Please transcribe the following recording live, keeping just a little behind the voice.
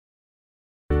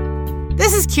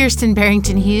This is Kirsten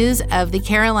Barrington Hughes of the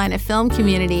Carolina Film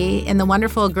Community in the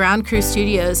wonderful Ground Crew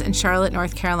Studios in Charlotte,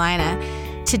 North Carolina.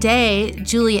 Today,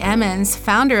 Julie Emmons,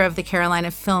 founder of the Carolina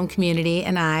Film Community,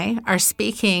 and I are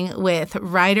speaking with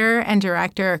writer and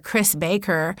director Chris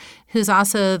Baker, who's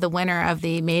also the winner of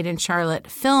the Made in Charlotte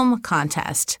Film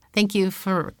Contest. Thank you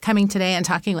for coming today and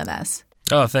talking with us.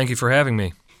 Oh, thank you for having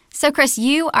me. So, Chris,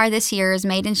 you are this year's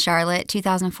Made in Charlotte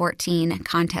 2014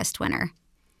 contest winner.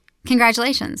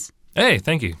 Congratulations. Hey,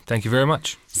 thank you. Thank you very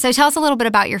much. So tell us a little bit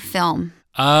about your film.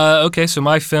 Okay, so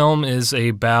my film is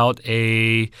about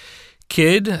a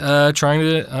kid trying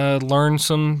to learn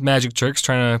some magic tricks,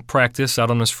 trying to practice out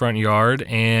on his front yard,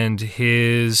 and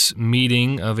his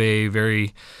meeting of a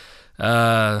very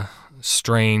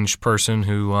strange person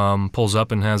who pulls up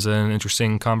and has an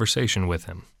interesting conversation with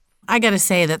him. I got to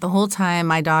say that the whole time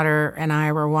my daughter and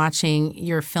I were watching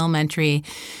your film entry,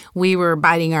 we were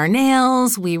biting our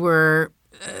nails. We were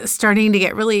starting to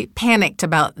get really panicked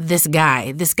about this guy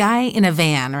in a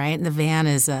van, right? And the van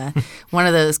is one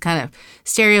of those kind of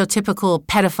stereotypical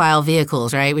pedophile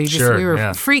vehicles, right? We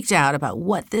were freaked out about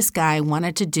what this guy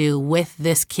wanted to do with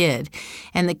this kid.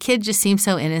 And the kid just seemed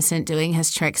so innocent doing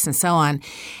his tricks and so on.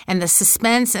 And the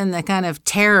suspense and the kind of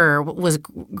terror was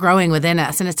growing within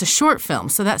us. And it's a short film,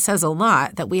 so that says a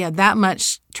lot that we had that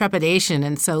much trepidation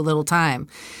in so little time.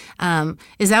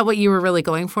 Is that what you were really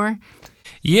going for?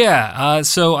 Yeah,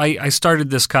 so I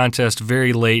started this contest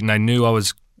very late, and I knew I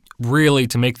was really,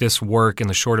 to make this work in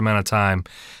the short amount of time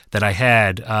that I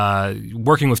had,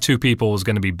 working with two people was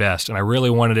going to be best. And I really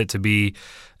wanted it to be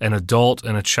an adult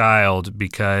and a child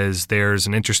because there's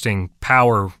an interesting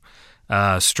power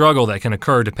struggle that can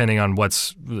occur depending on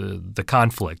what's the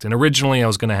conflict. And originally I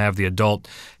was going to have the adult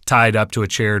tied up to a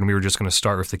chair and we were just going to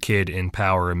start with the kid in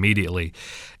power immediately.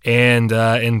 And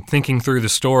in thinking through the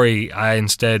story, I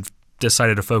instead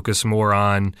decided to focus more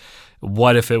on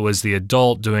what if it was the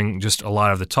adult doing just a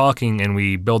lot of the talking and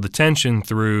we build the tension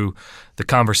through the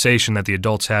conversation that the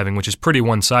adult's having, which is pretty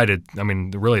one-sided. I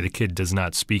mean, really the kid does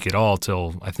not speak at all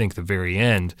till I think the very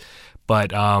end.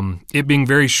 But it being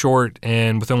very short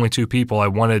and with only two people, I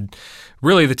wanted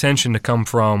really the tension to come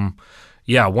from,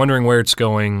 wondering where it's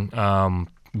going,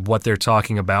 what they're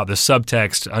talking about, the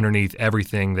subtext underneath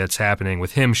everything that's happening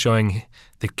with him showing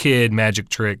the kid magic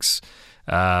tricks,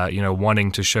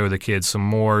 wanting to show the kids some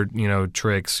more,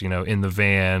 tricks, in the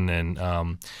van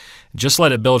and just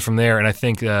let it build from there. And I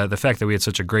think the fact that we had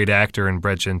such a great actor in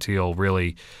Brett Gentile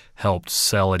really helped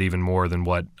sell it even more than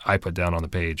what I put down on the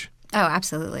page. Oh,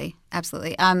 absolutely.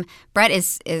 Absolutely. Brett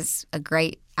is a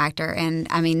great actor. And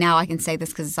I mean, now I can say this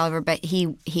because it's all over, but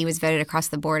he was voted across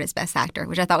the board as Best Actor,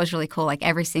 which I thought was really cool. Like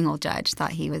every single judge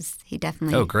thought he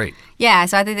definitely. Oh, great. Yeah.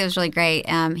 So I think that was really great.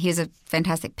 He was a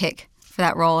fantastic pick for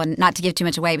that role, and not to give too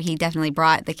much away, but he definitely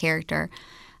brought the character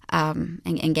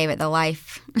and gave it the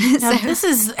life. Now, this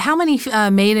is how many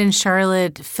Made in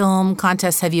Charlotte film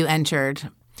contests have you entered?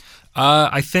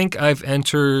 I think I've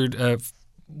entered.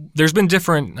 There's been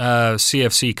different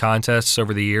CFC contests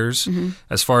over the years. Mm-hmm.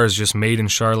 As far as just Made in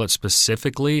Charlotte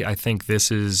specifically, I think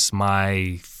this is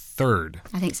my third.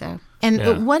 I think so.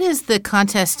 And what is the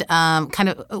contest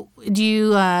do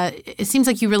you it seems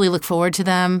like you really look forward to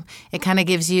them. It kind of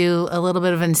gives you a little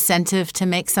bit of incentive to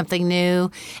make something new.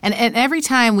 And every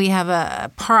time we have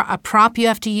a prop you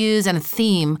have to use and a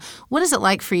theme, what is it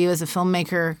like for you as a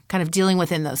filmmaker kind of dealing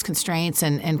within those constraints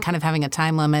and kind of having a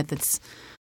time limit that's...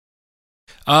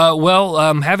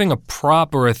 having a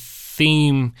prop or a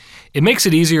theme, it makes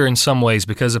it easier in some ways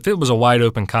because if it was a wide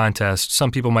open contest,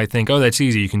 some people might think, oh, that's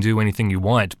easy, you can do anything you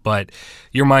want, but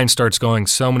your mind starts going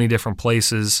so many different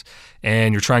places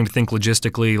and you're trying to think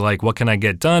logistically, like what can I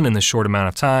get done in this short amount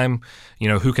of time?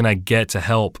 Who can I get to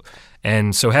help?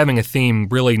 And so having a theme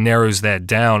really narrows that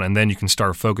down, and then you can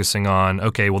start focusing on,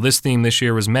 okay, well, this theme this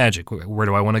year was magic. Where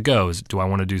do I want to go? Do I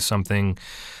want to do something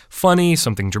funny,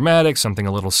 something dramatic, something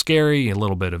a little scary, a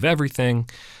little bit of everything?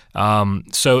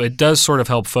 So it does sort of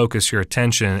help focus your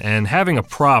attention. And having a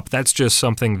prop, that's just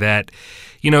something that,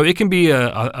 it can be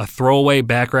a throwaway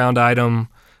background item.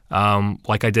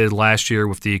 Like I did last year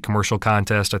with the commercial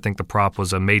contest. I think the prop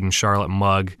was a Made in Charlotte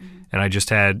mug, and I just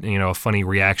had a funny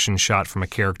reaction shot from a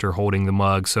character holding the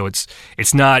mug. So it's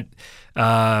not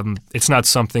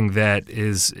something that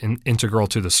is integral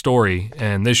to the story.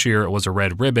 And this year it was a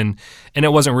red ribbon, and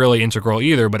it wasn't really integral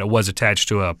either, but it was attached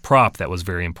to a prop that was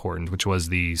very important, which was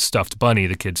the stuffed bunny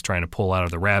the kid's trying to pull out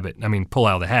of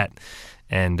the hat.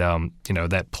 And,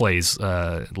 that plays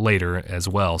later as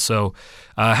well. So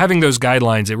having those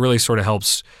guidelines, it really sort of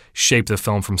helps shape the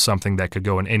film from something that could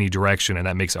go in any direction, and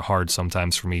that makes it hard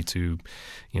sometimes for me to,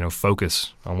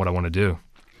 focus on what I want to do.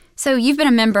 So you've been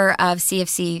a member of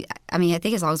CFC, I mean, I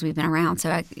think as long as we've been around,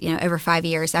 so, over 5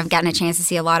 years. I've gotten a chance to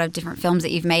see a lot of different films that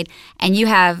you've made, and you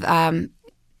have,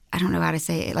 I don't know how to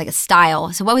say it, like a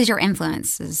style. So what was your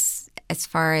influence as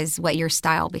far as what your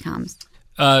style becomes?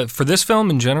 For this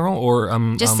film in general, or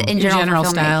just in general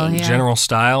style? Yeah. General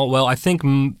style. Well, I think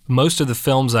most of the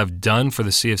films I've done for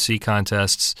the CFC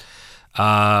contests.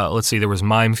 Let's see. There was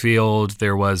Minefield.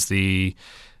 There was the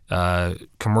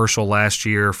commercial last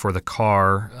year for the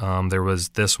car. There was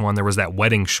this one. There was that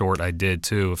wedding short I did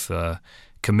too, with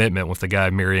Commitment, with the guy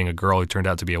marrying a girl who turned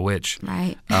out to be a witch.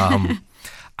 Right.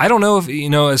 I don't know if,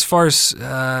 as far as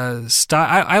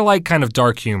style, I like kind of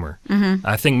dark humor. Mm-hmm.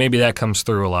 I think maybe that comes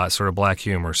through a lot, sort of black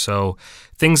humor. So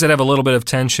things that have a little bit of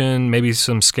tension, maybe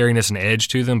some scariness and edge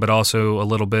to them, but also a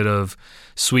little bit of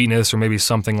sweetness, or maybe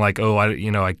something like, I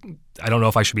don't know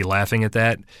if I should be laughing at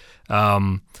that.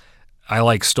 I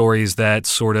like stories that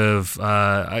sort of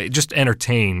just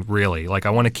entertain, really. Like,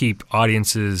 I want to keep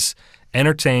audiences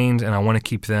entertained, and I want to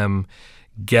keep them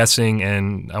guessing,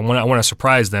 and I want to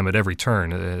surprise them at every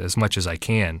turn as much as I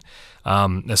can.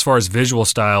 As far as visual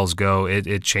styles go,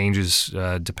 it changes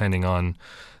depending on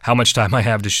how much time I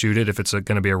have to shoot it, if it's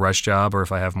going to be a rush job or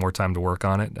if I have more time to work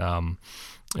on it.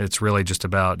 It's really just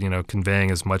about conveying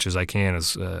as much as I can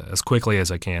as quickly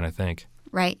as I can, I think.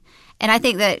 Right. And I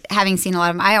think that having seen a lot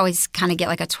of them, I always kind of get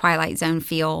like a Twilight Zone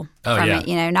feel from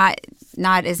it.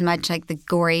 Not as much like the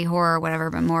gory horror or whatever,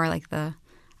 but more like the,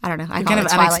 I don't know. I call kind it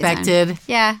of Twilight unexpected. Zone.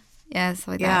 Yeah. Yeah.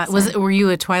 So like yeah. that. Were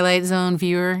you a Twilight Zone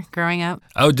viewer growing up?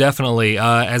 Oh, definitely.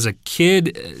 As a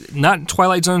kid, not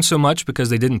Twilight Zone so much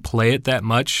because they didn't play it that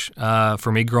much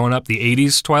for me growing up. The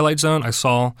 80s Twilight Zone, I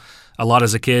saw a lot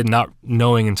as a kid, not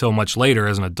knowing until much later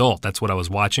as an adult. That's what I was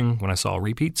watching when I saw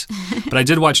repeats. But I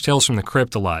did watch Tales from the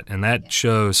Crypt a lot, and that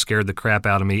show scared the crap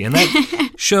out of me. And that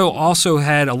show also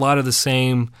had a lot of the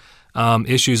same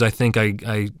issues I think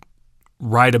I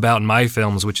write about in my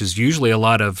films, which is usually a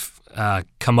lot of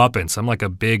comeuppance. I'm like a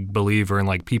big believer in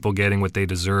like people getting what they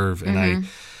deserve, and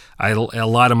a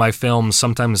lot of my films,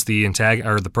 sometimes the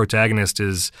protagonist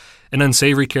is an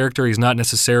unsavory character. He's not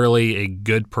necessarily a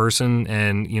good person,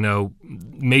 and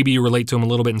maybe you relate to him a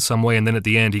little bit in some way, and then at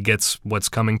the end he gets what's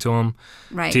coming to him.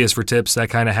 Right. T is for Tips, that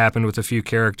kind of happened with a few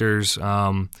characters.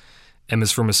 M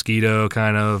is for Mosquito,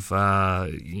 kind of.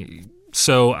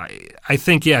 So I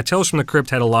think, Tales from the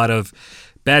Crypt had a lot of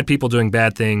bad people doing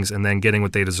bad things and then getting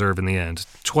what they deserve in the end.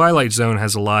 Twilight Zone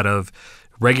has a lot of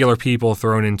regular people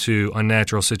thrown into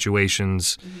unnatural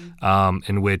situations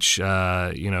in which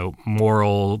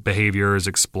moral behavior is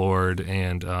explored,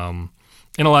 and a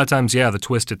lot of times, the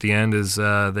twist at the end is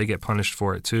they get punished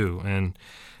for it too. And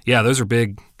those are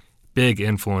big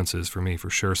influences for me, for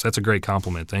sure. So that's a great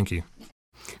compliment. Thank you.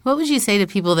 What would you say to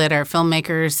people that are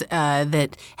filmmakers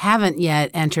that haven't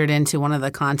yet entered into one of the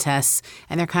contests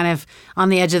and they're kind of on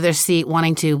the edge of their seat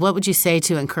wanting to? What would you say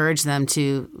to encourage them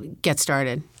to get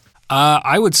started?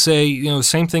 I would say,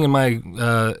 same thing in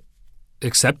my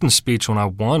acceptance speech when I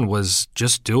won was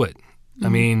just do it. Mm-hmm. I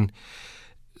mean,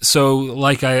 so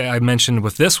like I mentioned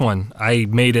with this one, I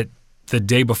made it the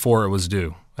day before it was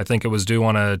due. I think it was due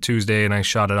on a Tuesday, and I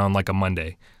shot it on like a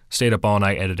Monday. Stayed up all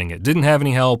night editing it. Didn't have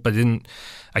any help.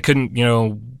 I couldn't,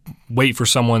 wait for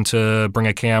someone to bring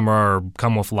a camera or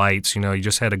come with lights. You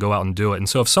just had to go out and do it. And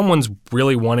so if someone's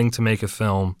really wanting to make a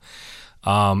film,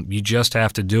 you just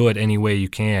have to do it any way you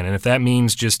can. And if that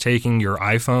means just taking your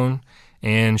iPhone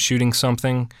and shooting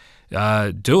something,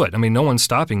 do it. I mean, no one's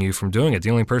stopping you from doing it.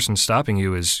 The only person stopping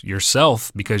you is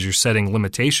yourself, because you're setting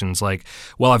limitations like,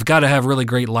 well, I've got to have really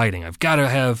great lighting. I've got to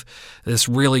have this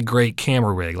really great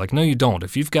camera rig. Like, no, you don't.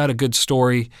 If you've got a good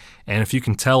story and if you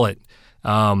can tell it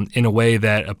in a way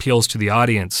that appeals to the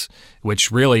audience, which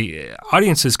really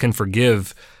audiences can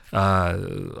forgive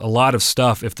a lot of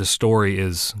stuff if the story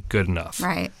is good enough.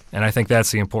 Right. And I think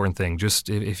that's the important thing. Just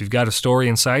if you've got a story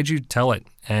inside you, tell it.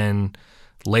 And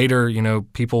later,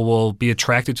 people will be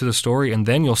attracted to the story, and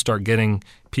then you'll start getting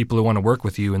people who want to work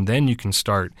with you, and then you can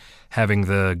start having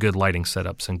the good lighting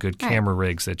setups and good camera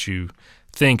rigs that you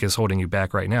think is holding you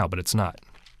back right now, but it's not.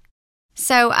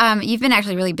 So you've been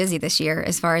actually really busy this year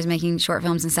as far as making short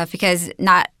films and stuff, because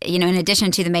in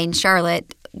addition to the Made in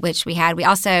Charlotte, which we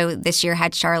also this year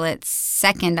had Charlotte's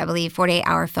second, I believe,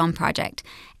 48-hour film project.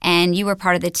 And you were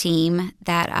part of the team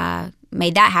that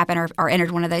made that happen, or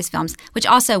entered one of those films, which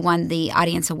also won the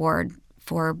Audience Award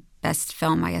for Best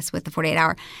Film, I guess, with the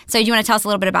 48-hour. So do you want to tell us a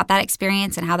little bit about that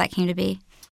experience and how that came to be?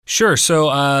 Sure. So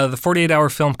the 48-hour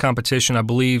film competition, I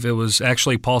believe it was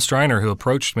actually Paul Striner who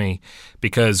approached me,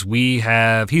 because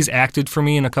he's acted for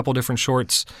me in a couple different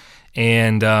shorts,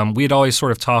 and we had always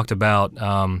sort of talked about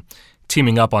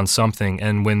teaming up on something.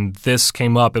 And when this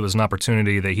came up, it was an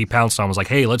opportunity that he pounced on. Was like,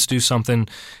 hey, let's do something.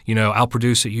 I'll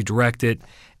produce it, you direct it.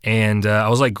 And I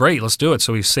was like, great, let's do it.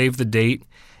 So we saved the date.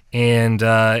 And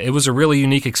it was a really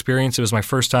unique experience. It was my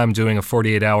first time doing a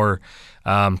 48-hour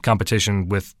competition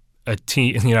with a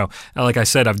team. Like I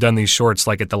said, I've done these shorts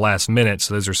like at the last minute,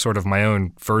 so those are sort of my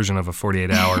own version of a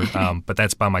 48-hour, but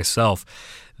that's by myself.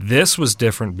 This was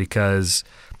different because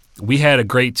we had a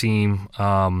great team.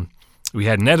 We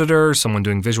had an editor, someone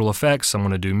doing visual effects,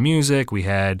 someone to do music. We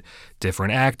had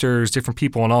different actors, different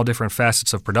people in all different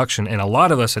facets of production, and a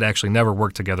lot of us had actually never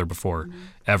worked together before,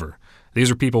 ever. These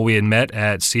were people we had met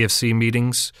at CFC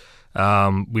meetings.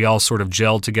 We all sort of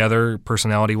gelled together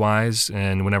personality-wise,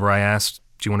 and whenever I asked,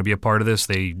 do you want to be a part of this,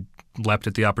 they leapt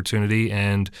at the opportunity,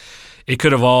 and it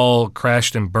could have all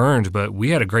crashed and burned, but we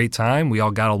had a great time. We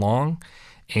all got along,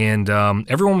 and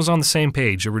everyone was on the same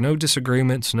page. There were no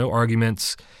disagreements, no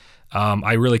arguments.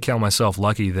 I really count myself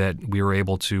lucky that we were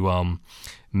able to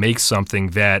make something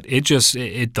that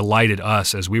it delighted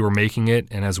us as we were making it,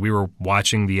 and as we were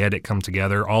watching the edit come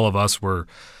together. All of us were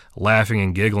laughing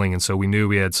and giggling, and so we knew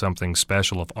we had something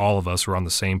special if all of us were on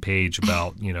the same page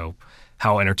about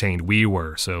how entertained we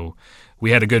were. So we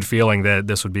had a good feeling that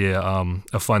this would be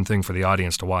a fun thing for the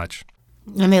audience to watch.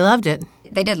 And they loved it.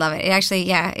 They did love it. It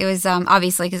actually, it was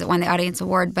obviously because it won the audience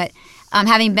award, but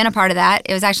having been a part of that,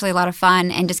 it was actually a lot of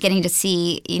fun, and just getting to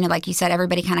see, like you said,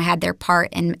 everybody kind of had their part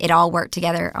and it all worked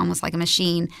together almost like a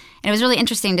machine. And it was really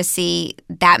interesting to see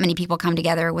that many people come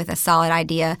together with a solid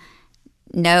idea,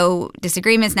 no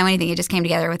disagreements, no anything. It just came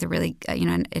together with a really,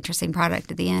 an interesting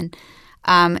product at the end.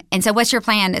 And so what's your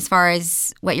plan as far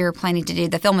as what you're planning to do?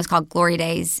 The film is called Glory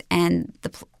Days, and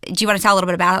do you want to tell a little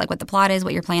bit about it, like what the plot is,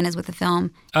 what your plan is with the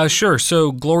film? Sure.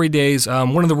 So Glory Days,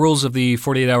 one of the rules of the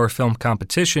 48-hour film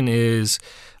competition is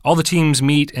all the teams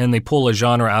meet and they pull a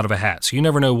genre out of a hat. So you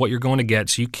never know what you're going to get,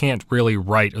 so you can't really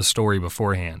write a story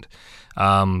beforehand.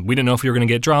 We didn't know if you were going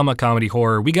to get drama, comedy,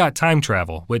 horror. We got time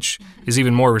travel, which is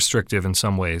even more restrictive in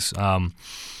some ways.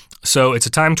 So it's a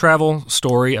time travel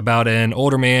story about an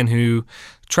older man who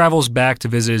travels back to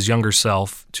visit his younger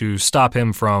self to stop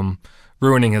him from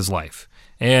ruining his life.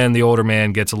 And the older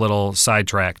man gets a little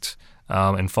sidetracked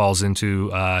and falls into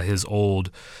his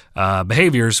old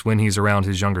behaviors when he's around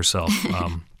his younger self,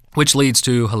 which leads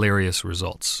to hilarious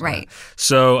results. Right.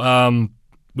 So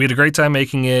we had a great time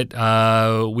making it. We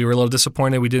were a little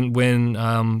disappointed we didn't win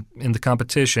in the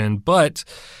competition, but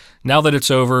now that it's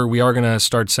over, we are going to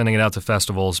start sending it out to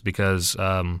festivals because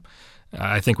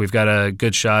I think we've got a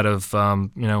good shot of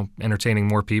entertaining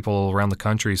more people around the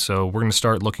country. So we're going to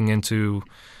start looking into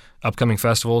upcoming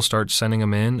festivals, start sending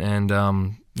them in, and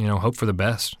hope for the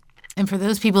best. And for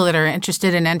those people that are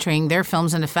interested in entering their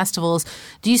films into festivals,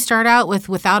 do you start out with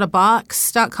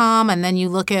withoutabox.com and then you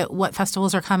look at what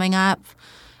festivals are coming up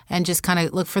and just kind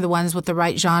of look for the ones with the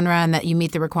right genre and that you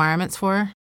meet the requirements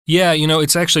for? Yeah,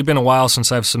 it's actually been a while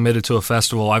since I've submitted to a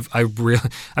festival.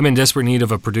 I'm in desperate need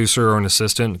of a producer or an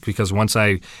assistant because once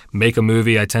I make a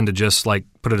movie, I tend to just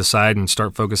put it aside and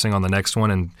start focusing on the next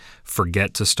one and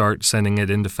forget to start sending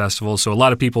it into festivals. So a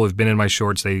lot of people who've been in my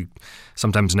shorts, they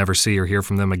sometimes never see or hear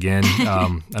from them again,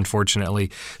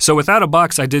 unfortunately. So Without a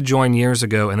Box, I did join years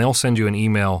ago, and they'll send you an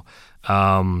email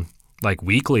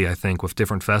weekly, I think, with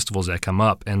different festivals that come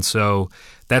up. And so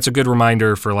that's a good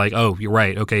reminder for oh, you're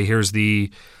right. Okay, here's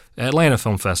the Atlanta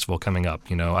Film Festival coming up.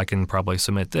 I can probably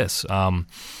submit this.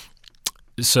 Without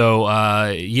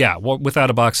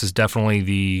a Box is definitely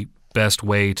the best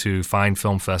way to find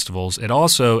film festivals. It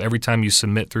also, every time you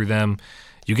submit through them,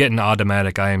 you get an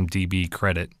automatic IMDb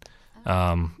credit,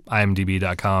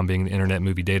 imdb.com being the Internet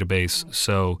Movie Database.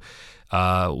 So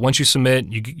once you submit,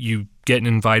 you get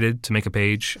invited to make a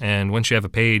page, and once you have a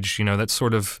page, that's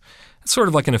sort of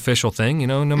like an official thing.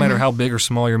 No matter how big or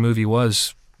small your movie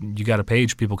was, you got a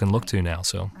page people can look to now.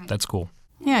 So that's cool.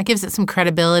 Yeah, it gives it some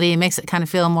credibility, makes it kind of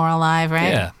feel more alive,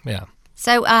 right? Yeah.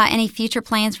 So any future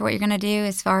plans for what you're going to do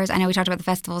as far as, I know we talked about the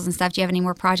festivals and stuff. Do you have any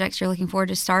more projects you're looking forward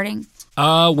to starting?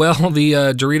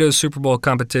 The Doritos Super Bowl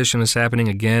competition is happening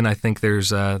again. I think there's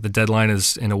the deadline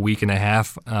is in a week and a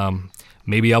half.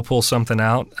 Maybe I'll pull something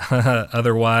out.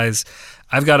 Otherwise,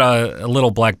 I've got a little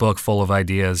black book full of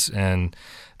ideas. And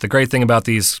the great thing about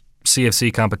these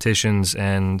CFC competitions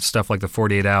and stuff like the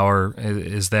 48-hour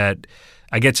is that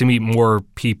I get to meet more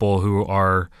people who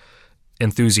are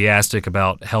enthusiastic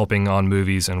about helping on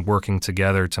movies and working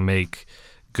together to make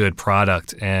good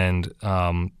product. And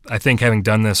I think having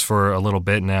done this for a little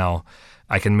bit now,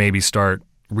 I can maybe start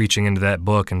reaching into that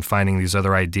book and finding these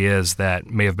other ideas that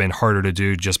may have been harder to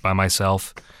do just by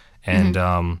myself, and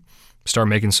start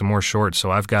making some more shorts.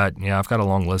 So I've got a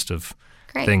long list of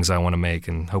Great. things I want to make,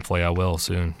 and hopefully I will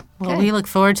soon. Well, Good. we look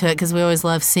forward to it because we always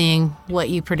love seeing what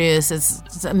you produce.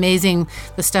 It's amazing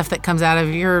the stuff that comes out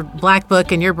of your black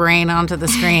book and your brain onto the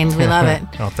screens. We love it.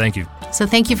 Oh, thank you. So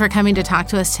thank you for coming to talk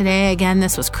to us today. Again,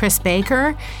 this was Chris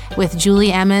Baker with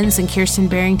Julie Emmons and Kirsten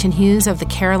Barrington Hughes of the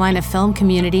Carolina Film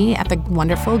Community at the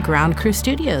wonderful Ground Crew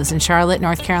Studios in Charlotte,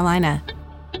 North Carolina.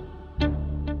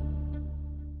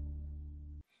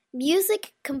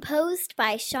 Music composed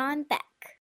by Sean Beck.